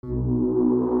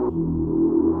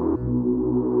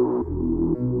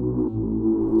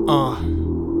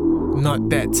Not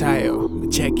that tired,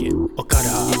 check it.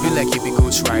 Okada, you feel like you be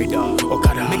Ghost Rider.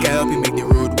 Okada, make I help you make the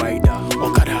road wider.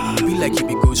 Okada, you feel like you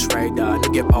be Ghost Rider. No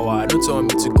get power, don't tell me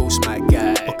to ghost my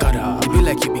guy. Okada, you feel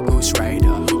like you be Ghost Rider.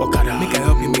 Okada, make I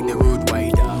help you make the road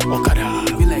wider. Okada,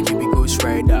 you feel like you be Ghost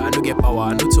Rider. No get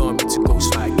power, don't tell me to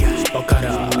ghost my guy.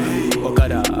 Okada,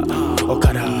 Okada,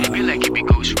 Okada, you feel like you be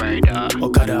Ghost Rider.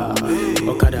 Okada,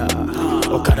 Okada,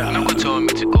 Okada, no go tell me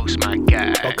to ghost my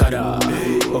guy. Okada,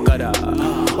 Okada,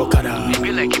 Okada, you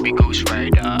feel like you be Ghost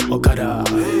Rider. Okada,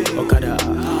 Okada,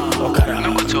 Okada,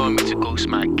 no go tell me to ghost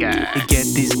my guy. You get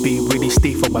this babe, really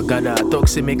stay for Bagada. Talk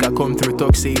say make her come through,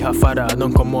 talk say her father.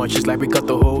 Don't come on, she's like we got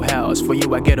the whole house. For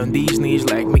you I get on these knees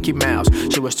like Mickey Mouse.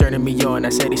 She was turning me on, I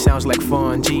said it sounds like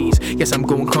fun. Jeez, guess I'm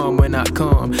going calm when I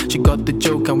come. She got the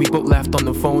joke and we both laughed on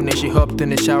the phone. And she hopped in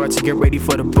the shower to get ready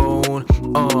for the bone.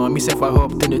 Myself I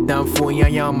hopped in the damn phone.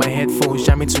 Yeah, on my headphones,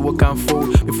 jamming to a can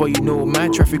full. Before you know, my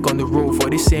traffic on the road. For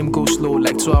the same go slow,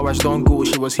 like 2 hours don't go.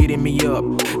 She was hitting me up,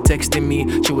 texting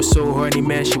me. She was so horny,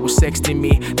 man, she was sexting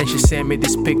me. Then she sent me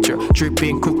this picture,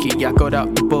 dripping cookie. I got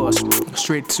out the bus,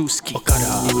 straight to ski.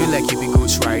 Okada, you feel like you be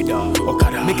Ghost Rider.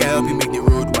 Okada, make I help you make the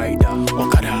road wider.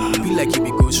 Okada, you feel like you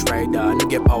be Ghost Rider. No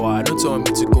get power, don't tell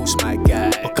me to ghost my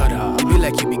guy. Okada, you feel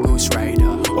like you be Ghost Rider.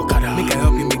 Okada, make I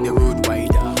help you make the road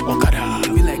wider. Okada,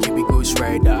 you feel like you be Ghost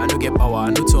Rider. I no get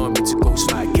power, no tell me to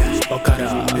ghost my guy.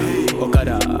 Okada,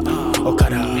 Okada,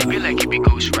 Okada, you feel like you be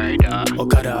Ghost Rider.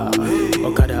 Okada,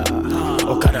 Okada,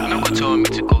 Okada, no go tell me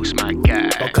to ghost my guy.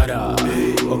 Okada,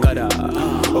 Okada,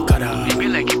 Okada, you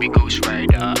feel like you be Ghost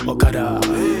Rider. Okada,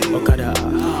 Okada,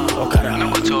 Okada,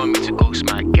 no go tell me to ghost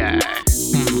my guy.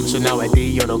 So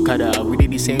nowadays on Okada, we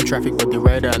did the same traffic but the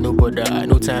rider no bother.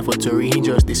 No time for Tory, he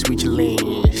just the switch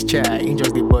lanes. Chat, he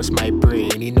just the bust my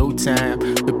brain. In no time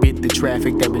to beat the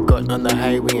traffic that we got on the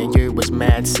highway, and yeah, it was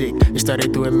mad sick. He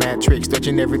started doing mad tricks,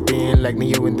 dodging everything like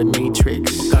Neo in the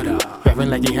Matrix. Okada, rapping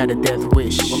like he had a death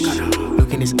wish. Okada,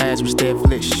 look in his eyes was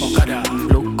devilish. Okada,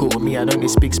 loco, me I don't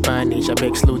speak Spanish. I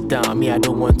beg slow down, me I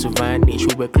don't want to vanish.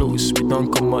 We were close, we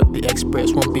don't come out the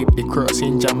express. One beep the cross,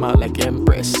 in jam out like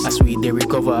Empress. As we they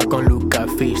recover, I can't look at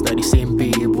face. Not the same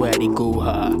babe where they go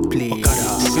hard, please.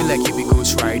 Okada, feel like you be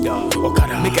Ghost Rider.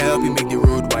 Okada, make I help you make the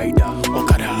road wider.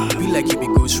 Okada, feel like you be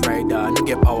Ghost Rider. No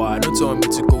get power, don't tell me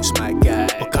to ghost my guy.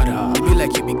 Okada, feel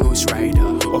like you be Ghost Rider.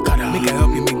 Okada, make I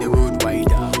help you make the road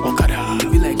wider. Okada,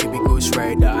 feel like you be Ghost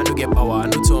Rider. No get power,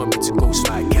 don't tell me to ghost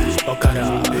my guy.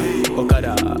 Okada,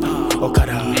 Okada,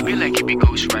 Okada, you feel like you be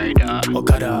Ghost Rider.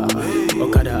 Okada,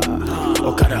 Okada,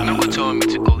 Okada, no go tell me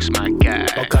to ghost my guy.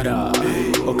 Okada,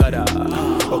 Okada,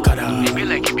 Okada, you feel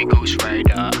like you be Ghost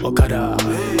Rider. Okada,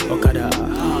 Okada,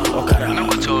 Okada, no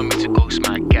go tell me to ghost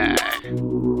my guy.